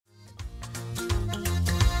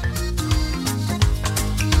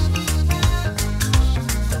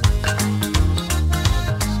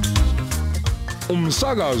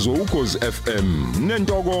Umsakazo ukhozi FM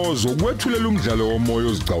nentokozo kwethulela umdlalo womoya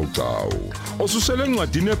ozicawucawu. Osusele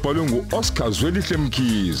encwadini ebhalwe nguOscar Zwelihle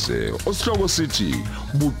Mkhize, osihloko sithi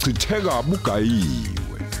Buchitheka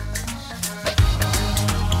Bugayiwe.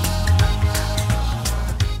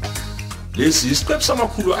 Lesi isiqephu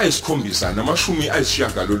samakhulu ayisikhombisa namashumi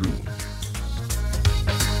ayisishiyagalolunye.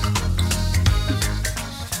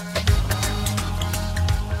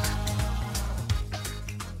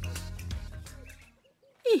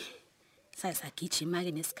 Sayisagijima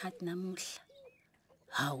ke nesikhathi namuhla.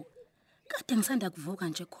 Hawu, kade ngisanda kuvuka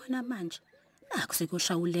nje khona manje. Naku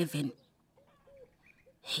sekusha u11.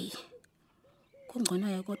 Hey.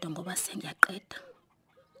 Kungcono kodwa ngoba sengiyaqeda.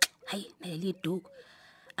 Hayi, naleli duku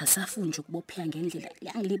asafuni nje ukubopheka ngendlela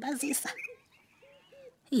yangilibazisa.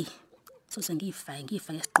 So ngifa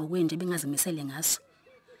esiqokweni nje bengazimisele ngaso.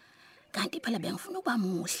 Kanti phela bengifuna ukuba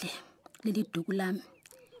muhle leli duku lami.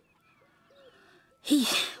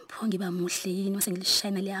 Ngiba muhle yini mase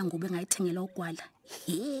ngilishayina le ngubo engayithengela ugwala.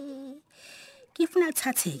 Ngifuna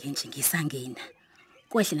thatheke nje ngisangena.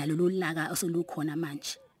 Kwehle nalolu laka osolukhona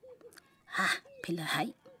manje. Phela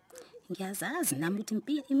hayi. Ngiyazazi nami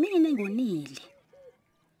ukuthi mina engonile.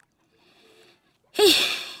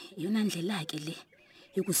 Yona ndlela ke le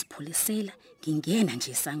yokusipholisela ngingena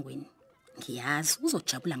nje esangweni. Ngiyazi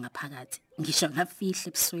uzojabula ngaphakathi. Ngisho ngafihle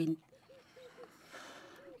ebusweni.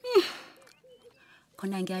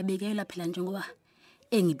 Khona ngiyabekela phela njengoba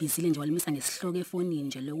engibizile nje walimisa ngesihloko efonini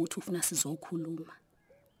nje lokuthi ufuna sizokhuluma.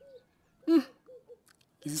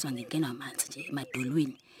 Ngizizwa ngingena amanzi nje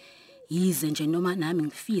emadolweni. Yize nje noma nami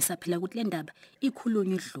ngifisa phela ukuthi le ndaba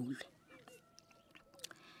ikhulunywe idlule.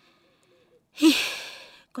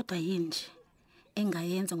 Kodwa yini nje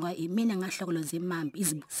engayenza ngoba mina ngahlokoloza imambi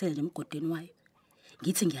izibusele nje emgodeni wayo.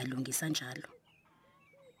 Ngithi ngiyalungisa njalo.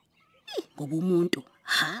 Ngoba umuntu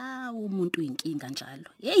uyinkinga njalo.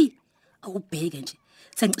 Awubheke nje.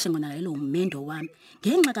 Sengicishe ngonakalo umendo wami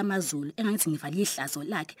ngenxa kaMazulu engathi ngivala ihlazo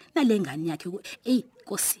lakhe nalengane yakhe.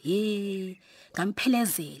 Nkosi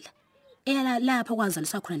ngamphelezela. Lapha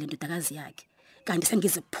kwazaliswa khona le ndodakazi yakhe. Kanti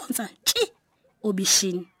sengiziphonsa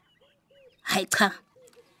obishini. Hayi cha.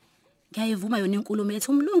 Ngiyayivuma yona inkulumo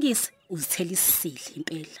yethu umlungisi uzithela isile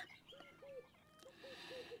impela.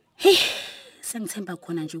 Sengithemba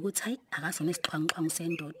khona nje ukuthi hayi akazona isiqhwanqwa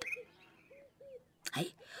sendoda.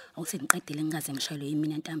 Hayi awusengiqedile ngikaze ngishayelwe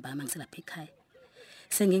yimina ntambama ngiselapha ekhaya.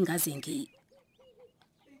 Sengingaze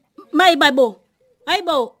Mayibo.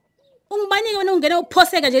 Hayibo. Ungibanike wena ungena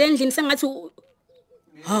uphoseka nje endlini sengathi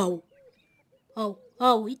hawu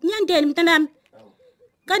inyandeni mntanami.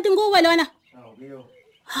 Kanti nguwe lona?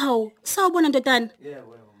 Hawu sawubona ndodana?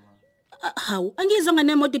 Yebo mama. Hawu angizwa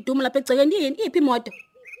nganemoto iduma lapha egcekeni yini iphi imoto?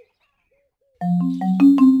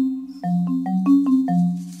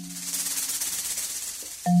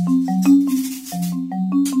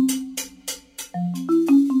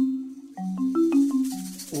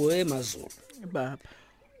 Mazulu Baba,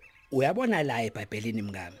 uyabona la eBhayibhelini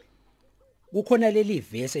mngami kukhona leli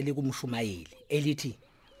verse elikumshumayeli elithi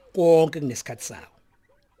konke kunesikhathi sawo.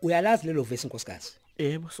 Uyalazi lelo verse nkosikazi?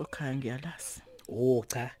 yebo sokhaya ngiyalazi.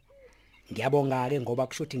 Cha ngiyabonga ke ngoba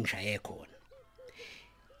kushuthi ngishaye khona.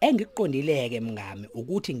 Engikuqondileke mngami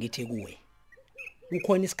ukuthi ngithi kuwe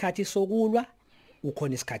ukhona isikhathi sokulwa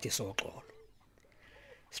ukhona isikhathi soxolo.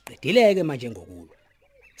 Siqedileke manje ngokulwa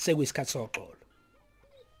sekuyisikhathi soxolo.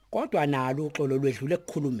 Kodwa nalo uxolo lwedlule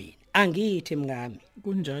ekukhulumeni. Angithi mngami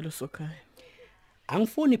Kunjalo sokhaya.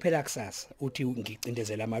 Angifuni phela kusasa uthi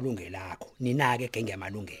ngicindezela amalungelo akho. Ninake genge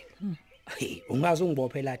amalungelo. Ungaze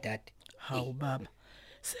ungibophela dade. Hawu baba.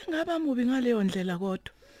 Sengaba mubi ngaleyo ndlela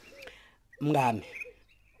kodwa. Mngami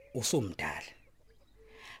usumdala.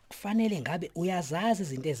 Kufanele ngabe uyazazi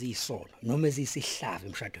izinto eziyisono noma eziyisihlava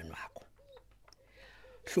emshadweni wakho.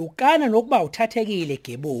 Hlukana nokuba uthathekile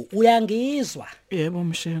gebo uyangizwa. Yebo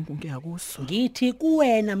mshengu ngiyakuzwa. Ngithi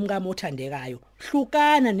kuwena mngamo othandekayo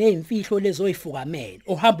hlukana nezimfihlo lezoyifukamela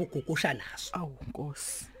ohamba ugugusha nazo. Awu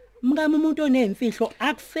Nkosi. Mngamo umuntu onemfihlo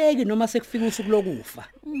akufeki noma sekufika usuku lokufa.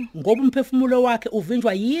 Ngoba umphefumulo wakhe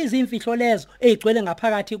uvinjwa yizi imfihlo lezo ezigcwele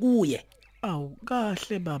ngaphakathi kuye. Awu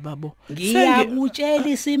kahle baba bo. Ngiyakutshela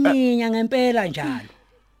isiminya ngempela njalo.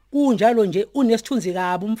 Kunjalo nje unesithunzi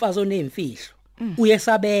kabi umfazi onemfihlo.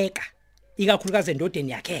 Uyesabeka ikakhulukazi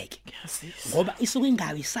endodeni yakheke. Ngoba isuku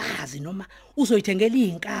ingawe isazi noma uzoyithengela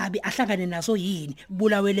izinkabi ahlangane naso yini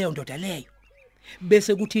bulawe leyo ndoda leyo.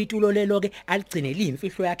 Bese kuthi itulo lelo ke aligcinele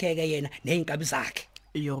imfihlo yakheke yena nezinkabi zakhe.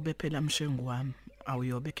 Iyobe phela mshengu wami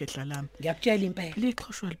awuyobe khehla lami. Ngiyakutshela impela.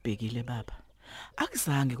 Lixhoshwa libhekile baba.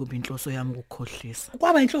 Akuzange kube inhloso yami ukukhohlisa.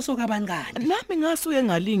 Kwaba inhloso kabani kanti? Nami ngasuke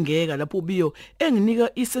ngalingeka lapho ubiyo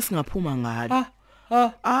enginika isesingaphuma ngalo.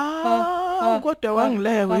 Kodwa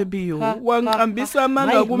wangilewe biyo wangiqambisa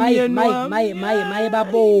amanga kumyeni wami maye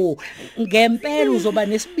babo ngempela uzoba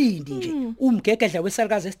nesibindi nje umgegedla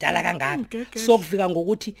wesalukazi esidala kangaka sokufika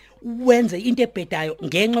ngokuthi wenze into ebhedayo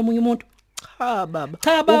ngenxa omunye umuntu.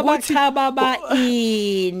 Cha baba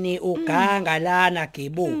ini uganga lana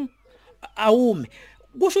gebo awume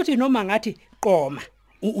kusho ukuthi noma ngathi qoma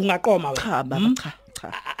ungaqoma wena. Cha baba cha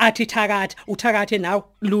Athi thakatha uthakathe nawe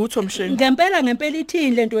lutho msheni ngempela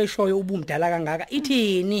ithini lento eshoyo ubumdala kangaka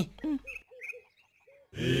ithini.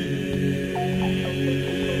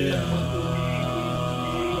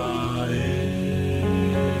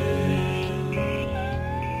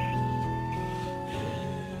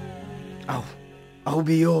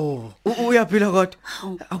 Awubiyo uyaphila kodwa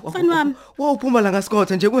Mfana wami wawuphuma la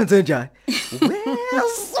ngasikotha nje kwenze njani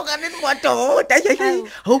wesuka ninododa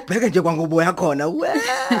awubheke nje kwangoboya khona we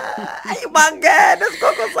ayibangene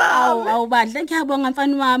sigogo sami awubadle ngiyabonga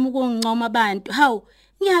mfana wami ukungincoma abantu hawu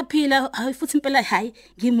ngiyaphila hayi futhi impela hayi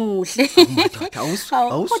ngimuhle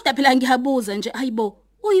kodwa phela ngiyabuza nje hayibo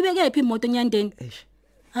uyibeke phi imoto enyandeni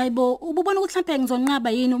hayibo ububona ukuthi mhlawumbe ngizonqaba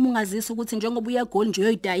yini uma ungazisa ukuthi njengoba uyagoli nje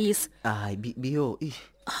uyoyidayisa hayi biyo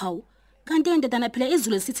hawu kanti indodana phela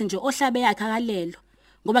izulu lesithi nje ohlabe yakhe akalelo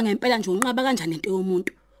ngoba ngempela nje unqaba kanjani into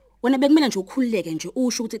yomuntu wena bekumele nje ukhululeke nje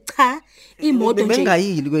usho ukuthi cha imoto nje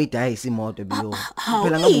bengayili kuyidayisa imoto biyo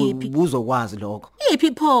phela ngabe ubuzokwazi lokho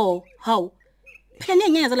iphi pho hawu phela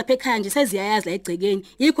nenyanga lapha ekhaya nje seziyayazi la egcekeni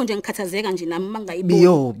yikho nje ngikhathazeka nje nami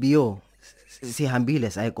mangayibona biyo sihambile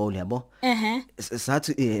sayegoli yabo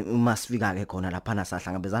sathi uma sifika ke khona lapha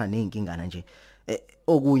nasahlangabezana nezinkingana nje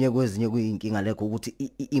okunye kwezinye kuyinkinga lekho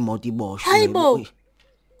ukuthi imoto iboshwe hayibo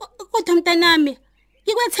kodwa mntanami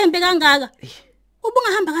ikwethembe kangaka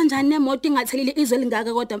ubungahamba kanjani nemoto ingathelile izwe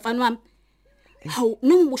lingaka kodwa mfana wami hawu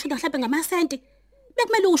nongibusho mhlawumbe ngamasenti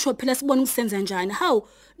bekumele usho phela sibone ukusenza njani hawu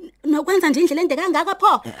nokwenza nje indlela ende kangaka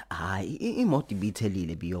pho hayi imoto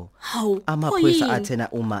ibithelile biyo hawu amaphoyisa athena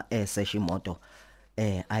uma esesha imoto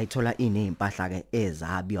ayithola inezimpahla ke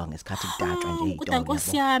ezabiwa ngesikhathi kudatshwa nje kodwa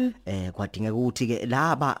Nkosi yami kwadingeka ukuthi ke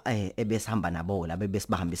laba ebesihamba nabo laba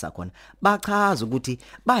besibahambisa khona bachaza ukuthi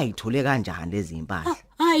bayithole kanjani lezi zimpahla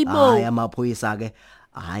hayi amaphoyisa ke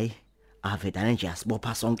hayi avedana nje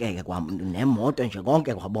asibopha sonke ke nemoto nje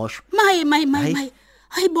konke kwaboshwa mayi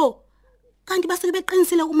hayibo kanti basuke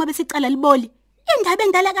beqinisile uma besicala liboli indaba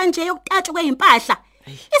endala kanje yokutatshwa kwezimpahla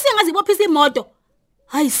isingazibophisa imoto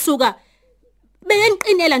hayi suka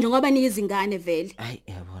beyeniqinela nje ngoba niyizingane vele hayi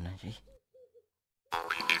yabona nje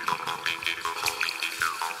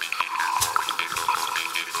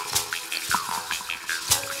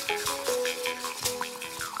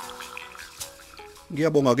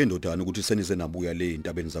Ngiyabonga ke ndodana ukuthi senize nabuya le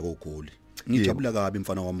intabeni zakogoli. Ngijabula kabi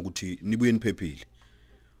mfana wami ukuthi nibuye niphephile.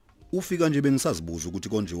 Ufika nje bengisazibuza ukuthi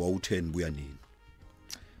konje wawu10 buya nini.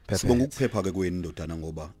 Sibonga ukuphepha ke kweni ndodana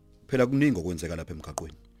ngoba phela kuningi okwenzeka lapha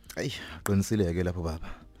emgaqweni. Ayi qinisileke lapho baba.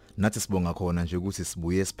 Nathi sibonga khona nje ukuthi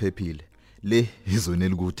sibuye siphephile. Le izone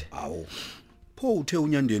elikude. Awu. Pho uthe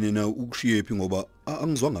unyandeni na ukushiye phi ngoba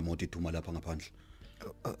angizwanga imoto iduma lapha ngaphandle.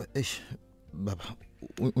 Baba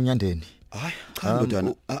unyandeni. Hayi cha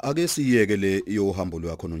ndodana ake siyeke le yohambo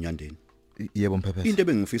lwakho nonyandeni. Yebo mphephethe. Into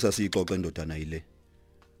ebengifisa siyixoxe ndodana yile.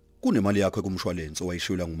 Kunemali yakho kumshwalense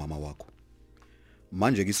owayishiyela ngumama wakho.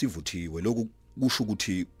 Manje ke sivuthiwe lokhu kusho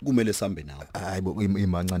ukuthi kumele sambe nawe. Hayibo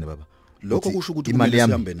imancane baba. Lokho kusho ukuthi kumele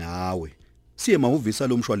sihambe nawe. Siye mahhovisi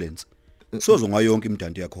lomshwalense. Sozo ngayonke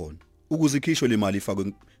imdanti yakhona. Ukuze ikhishwe le mali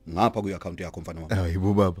ifakwe ngapha ku-account yakho mfana wami.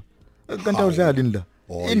 Hayibo baba. Kanti awudlali la.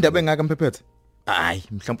 Indaba engaka mphephethe. Hayi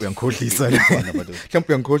mhlawumbe uyangikhohlisa la. Mhlawumbe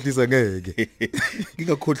uyangikhohlisa ngeke.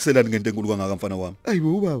 Ngingakhohliselani ngento enkulu kangaka mfana wami.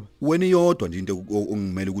 Hayibo baba. Wena iyodwa nje into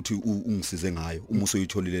ongimele ukuthi ungisize ngayo uma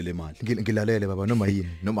usuyitholile le mali. Ngilalele baba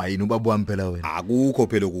noma yini ubaba wami phela wena. Akukho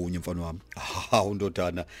phela kunye mfana wami. Hawu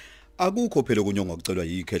ndodana. Akukho phela kunye ongakucelwa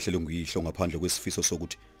yikhehle longiyihlo ngaphandle kwesifiso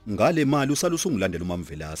sokuthi ngale mali usala usungilandela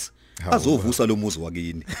uMamvelasi azovusa lo muzi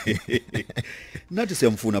wakini. Nathi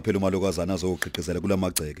siyamfuna phela umalokazana azoqhiqizela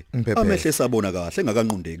kulamagceke. Amehle sabona kahle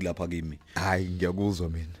engakanqundeki lapha kimi. Hayi ngiyakuzwa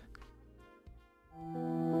mina.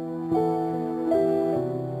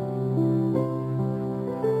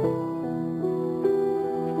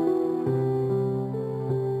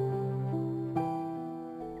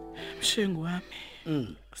 Mshengu wami.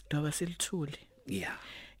 Sidaba silithuli. Yeah.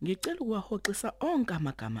 Ngicela ukuwahoxisa onke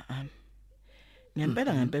amagama ami.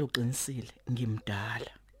 Ngempela uqinisile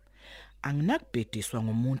ngimdala. Anginakubhediswa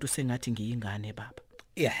ngomuntu sengathi ngiyingane baba.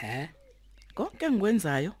 Yeah. Konke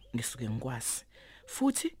engikwenzayo ngisuke ngikwazi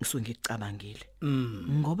futhi ngisuke ngicabangile.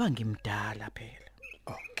 Ngoba ngimdala phela.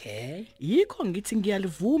 Okay. Yikho ngithi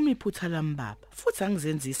ngiyalivuma iphutha lami baba, futhi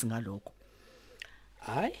angizenzisi ngalokho.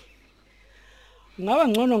 Hayi. Ngaba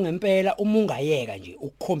ngcono ngempela uma ungayeka nje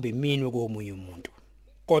ukukhomba iminwe komunye umuntu.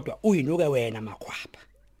 Kodwa uyinuke wena makhwapha.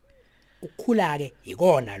 Ukukhula ke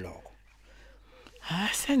ikona lokho.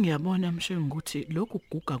 Sengiyabona mshengu ukuthi lokhu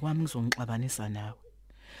kuguga kwami kuzongixabanisa nawe.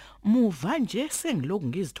 Muva nje sengiloku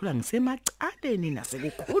ngizithola ngisemacaleni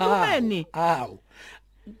nasekukhulumeni. Awu.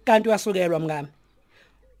 Kanti wasukelwa mngami.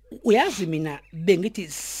 Uyazi mina bengithi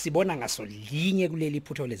sibona ngaso linye kuleli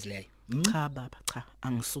phutho lezileyo. Cha baba cha,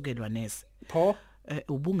 angisukelwa neze. Pho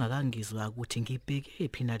Ubungakangizwa ukuthi ngibheke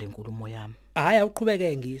phi na lenkulumo yami. hayi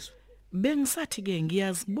awuqhubeke ngizwe. Bengisathi ke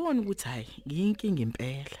ngiyazibona ukuthi hayi ngiyinkinga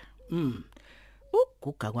impela.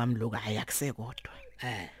 Ukuguga kwami lokho ayakusekodwa.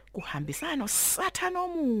 Kuhambisana noSathane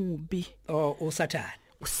omubi. Oh uSathane.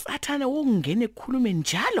 uSathane wongena ekhulumeni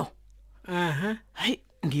njalo. Hayi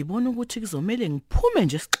ngibona ukuthi kuzomela ngiphume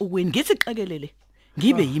nje esixukweni ngithi xekelele.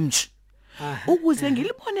 Ngibe yimji. Ukuze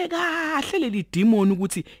ngilibone kahle leli demon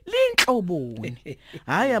ukuthi linhloboni.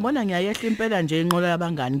 Hayi yabona ngiyayehla impela nje enqola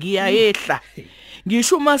yabangani ngiyayehla.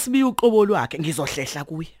 Ngisho uma sibiya uqobo lwakhe ngizohlehla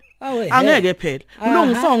kuye. Angeke phela.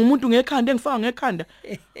 Ulongifanga umuntu ngekhanda engifanga ngekhanda.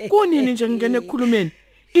 Kunini nje ngene ekukhulumeni.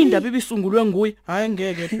 Indaba ibisungulwe nguye. Hayi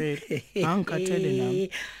ngeke phela. Angikhathele nami.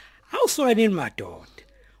 Awusuka nini madoda?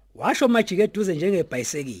 Washo majike eduze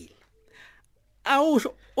njengebhayisekile.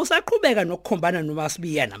 Awusho usaqhubeka nokukhombana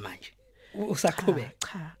noMasibiya namanje.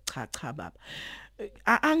 Usaqhubeka. Cha baba.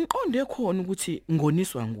 Angiqonde khona ukuthi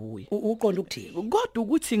ngoniswa nguye. Uqonda ukuthini? Kodwa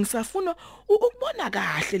ukuthi ngisafuna ukubona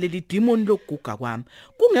kahle leli demon lokuguga kwami.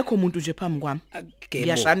 Kungekho umuntu nje phambi kwami.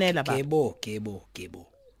 Ngiyashanela baba. Gebo.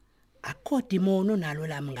 Akho demon onalo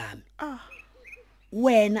lami ngami.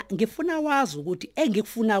 Wena ngifuna wazi ukuthi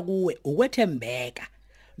engikufuna kuwe ukwethembeka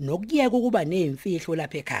nokuyeka ukuba nezimfihlo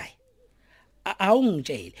lapha ekhaya.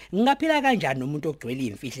 Awungitshele ngingaphila kanjani nomuntu ogcwele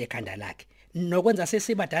izimfihlo ekhanda lakhe nokwenza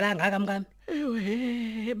sesibadala ngaka mngami?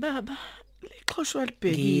 Ewe baba lixhoshwa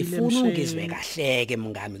libhekile ngifuna ungizwe kahleke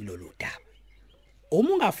mngami kulolu daba. Uma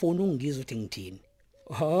ungafuni ungizwe ukuthi ngithini?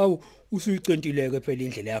 Hawu usuyicentileke phela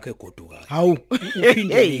indlela yakhe egodukayo. Hawu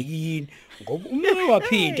uphindele yini ngoba umoya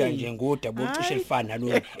waphinda nje ngodaba ocishe lifana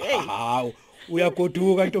nalo. Hawu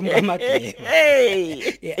uyagoduka ntomkamagebe.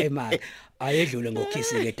 Ema ayedlule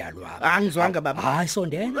ngokhisi ledalwa. Angizwanga baba. Hayi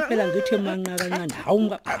sondela phela ngithi manqa kancane. Hawu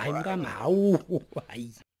hayi mkama hawu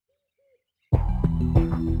hayi.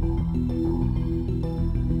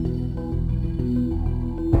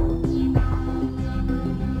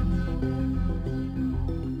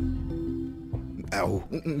 Awu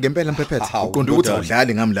ngempela mphephethe uqonda ukuthi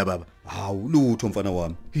awudlali ngami la baba. Hawu lutho mfana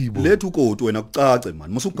wami. Letha ukoti wena kucace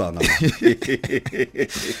man musuganga.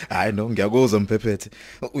 Hayi no ngiyakuzwa mphephethe.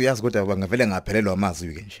 Uyazi kodwa bangavele ngaphelelwa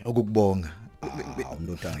amazwi ke nje ukukubonga.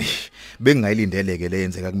 Umntwana. Bengingayilindeleke le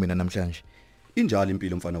yenzeka kumina namhlanje. Injalo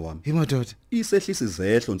impilo mfana wami. Imadoda isehlisa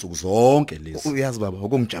izehlo nsuku zonke lezi. Uyazi baba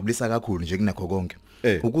ukungijabulisa kakhulu nje kunakho konke.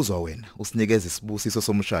 Ukuzwa wena usinikeza isibusiso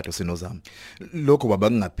somshado sinozami. Lokho baba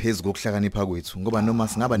kungaphezulu kokuhlakanipha kwethu ngoba noma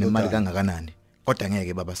singaba nemali kangakanani kodwa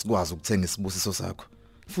ngeke baba sikwazi ukuthenga isibusiso sakho.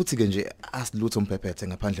 Futhi ke nje asilutho mphephethe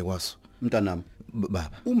ngaphandle kwaso. Mntanami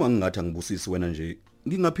baba uma ngingathi angibusisi wena nje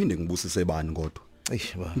ngingaphinde ngibusise bani kodwa.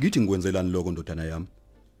 Baba Ngithi ngikwenzelani lokho ndodana yami?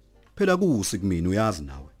 Phela kuusi kumina uyazi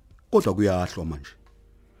nawe. Kodwa kuyahlwa manje.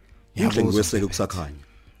 Yabo ngiweseke kusakhanya.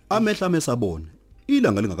 Amehla mesabona.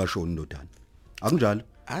 Ilanga lingakashoni ndodana. Akunjalo?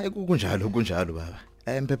 Hayi kunjalo baba.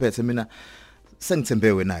 Mphephethe mina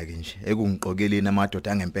sengithembe wena ke nje ekungiqokeleni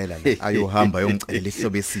amadoda angempela la ayohamba ayongicelela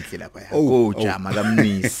ihlobo esihle lapha. Ojama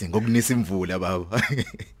kamnisi ngokunisa imvula baba.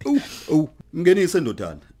 Ngenise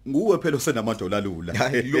ndodana. Nguwe phela osenamadola alula.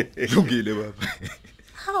 Lungile baba.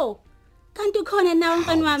 Hawu. Kanti khona nawe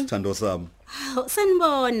mfana wami. Thando sami. Hawu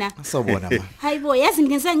sanibona. Sawubona ma. Hayibo yazi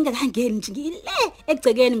ngingekangeni nje ngile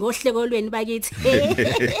egcekeni ngohlekolweni bakithi.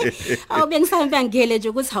 Awu bengisahamba ngele nje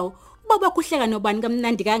ukuthi hawu baba kuhleka nobani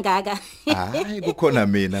kamnandi kangaka. Hayi kukhona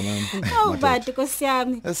mina mama. Awu bathi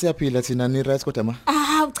Nkosiyami. Siyaphila thina ni right kodwa ma.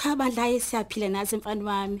 Cha badlaye siyaphila nathi mfana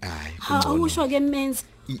wami. Awusho ke menzi.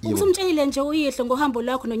 Usumtshele nje uyihlo ngohambo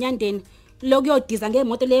lwakho noNyandeni lokuyodiza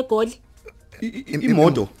ngemoto legoli.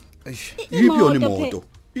 Imoto. Yiphi yona imoto?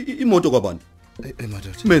 Imoto kwabani?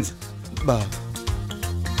 Emadoda. Menzi. Ba.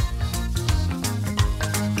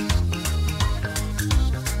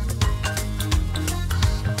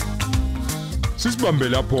 Sisibambe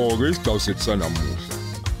lapho ke isigcawu sethu sanamuhla.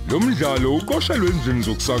 Lo mdlalo uqoshelwe endlini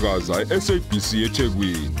zokusakaza eSABC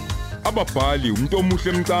eThekwini. Ababhali umuntu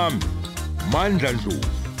omuhle Mcambi, Mandla Dlovu,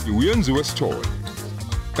 uyenziwe Sithole.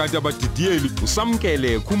 Kanti abadidiyeli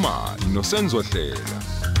uSamkele Khumalo noSenzo Hlela.